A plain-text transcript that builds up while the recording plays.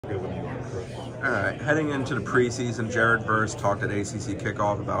All right, heading into the preseason, Jared Verse talked at ACC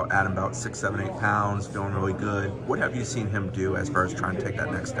kickoff about adding about 6, 7, 8 pounds, feeling really good. What have you seen him do as far as trying to take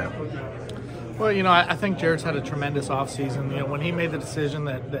that next step? Well, I think Jared's had a tremendous offseason. When he made the decision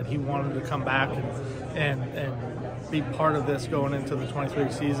that he wanted to come back and be part of this going into the 23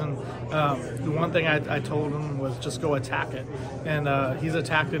 season, the one thing I told him was just go attack it. And he's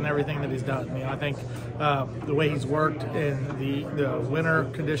attacked in everything that he's done. I think the way he's worked in the winter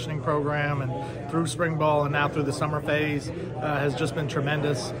conditioning program and through spring ball and now through the summer phase has just been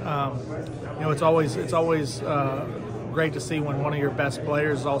tremendous. It's always great to see when one of your best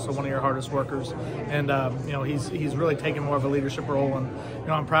players is also one of your hardest workers, and he's really taken more of a leadership role,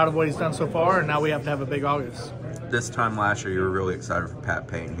 and I'm proud of what he's done so far, and now we have to have a big August. This time last year, you were really excited for Pat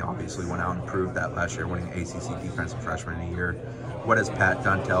Payton. He obviously went out and proved that last year, winning ACC Defensive Freshman of the Year. What has Pat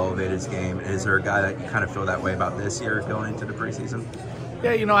done to elevate his game? Is there a guy that you kind of feel that way about this year going into the preseason?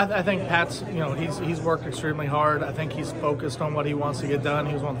 Yeah, I think Pat's, he's worked extremely hard. I think he's focused on what he wants to get done.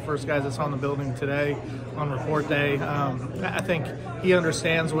 He was one of the first guys that's on the building today on report day. I think he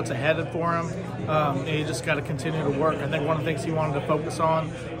understands what's ahead for him. He just got to continue to work. I think one of the things he wanted to focus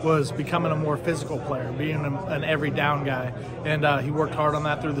on was becoming a more physical player, being an every down guy. And he worked hard on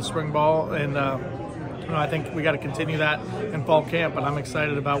that through the spring ball. And I think we got to continue that in fall camp, but I'm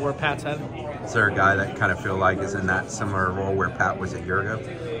excited about where Pat's headed. Is there a guy that kind of feel like is in that similar role where Pat was a year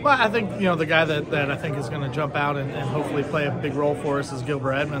ago? Well, I think, the guy that I think is going to jump out and hopefully play a big role for us is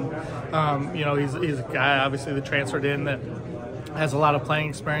Gilber Edmond. He's a guy, obviously, that transferred in that has a lot of playing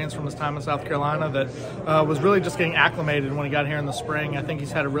experience from his time in South Carolina that was really just getting acclimated when he got here in the spring. I think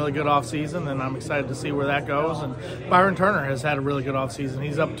he's had a really good offseason, and I'm excited to see where that goes. And Byron Turner has had a really good offseason.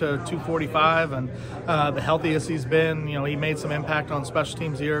 He's up to 245, and the healthiest he's been. He made some impact on special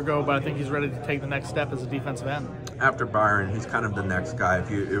teams a year ago, but I think he's ready to take the next step as a defensive end. After Byron, who's kind of the next guy? If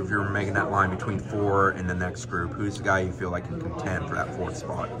you're making that line between 4 and the next group, who's the guy you feel like can contend for that 4th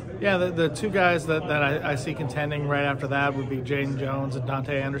spot? Yeah, the two guys that I see contending right after that would be Jaden Jones and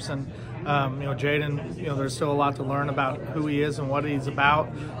Dante Anderson. Jaden, there's still a lot to learn about who he is and what he's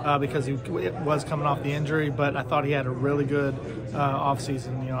about because he was coming off the injury, but I thought he had a really good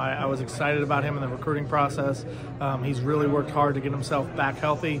offseason. I was excited about him in the recruiting process. He's really worked hard to get himself back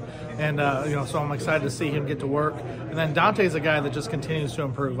healthy, and so I'm excited to see him get to work. And then Dante's a guy that just continues to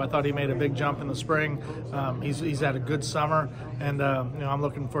improve. I thought he made a big jump in the spring. He's had a good summer, and I'm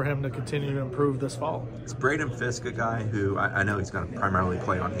looking for him to continue to improve this fall. Is Braden Fisk a guy who I know he's going to primarily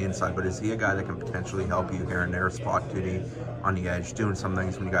play on the inside, but is he a guy that can potentially help you here and there, spot duty on the edge, doing some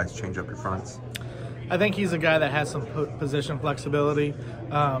things when you guys change up your fronts? I think he's a guy that has some position flexibility.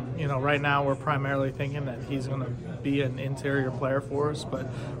 Right now we're primarily thinking that he's going to be an interior player for us, but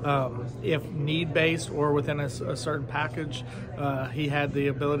if need-based or within a certain package, he had the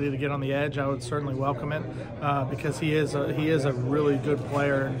ability to get on the edge, I would certainly welcome it because he is a really good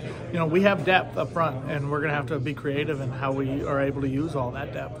player. And, we have depth up front, and we're going to have to be creative in how we are able to use all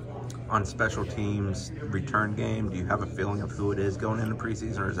that depth. On special teams return game, do you have a feeling of who it is going into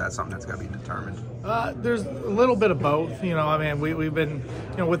preseason, or is that something that's going to be determined? There's a little bit of both. We've been,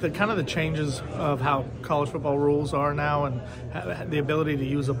 with the kind of the changes of how college football rules are now and the ability to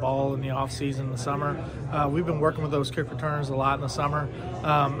use a ball in the off season in the summer, we've been working with those kick returners a lot in the summer,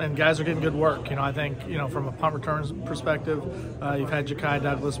 and guys are getting good work. I think, from a punt returns perspective, you've had Ja'Kai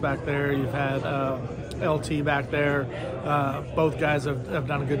Douglas back there, you've had LT back there. Both guys have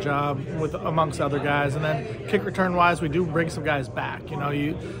done a good job with amongst other guys, and then kick return wise, we do bring some guys back.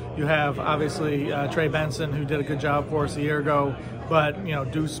 You have obviously Trey Benson, who did a good job for us a year ago, but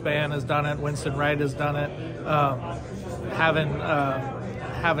Deuce Spann has done it, Winston Wright has done it.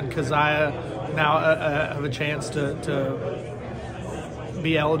 Having Keziah now have a chance to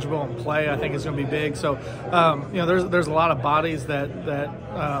be eligible and play, I think is going to be big. So there's a lot of bodies that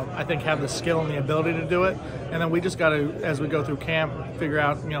I think have the skill and the ability to do it, and then we just got to, as we go through camp, figure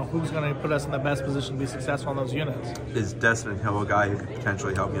out who's going to put us in the best position to be successful in those units. Is Destyn Hill a guy who could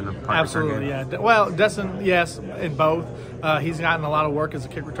potentially help you in the punt Absolutely, return game? Yeah. Well, Destyn, yes, in both. He's gotten a lot of work as a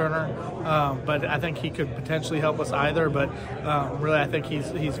kick returner, but I think he could potentially help us either. But really, I think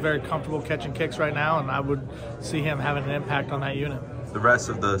he's very comfortable catching kicks right now, and I would see him having an impact on that unit. The rest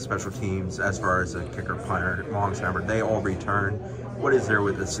of the special teams, as far as the kicker, punter, long snapper, they all return. What is there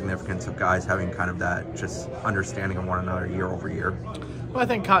with the significance of guys having kind of that just understanding of one another year over year? Well, I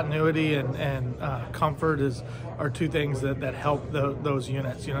think continuity and comfort are two things that help those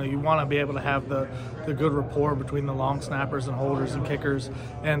units. You know, you want to be able to have the good rapport between the long snappers and holders and kickers,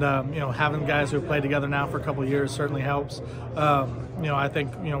 and you know, having guys who have played together now for a couple of years certainly helps. You know, I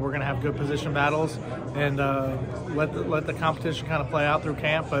think, you know, we're going to have good position battles and let the competition kind of play out through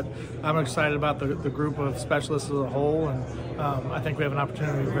camp. But I'm excited about the group of specialists as a whole, and I think we have an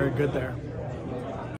opportunity to be very good there.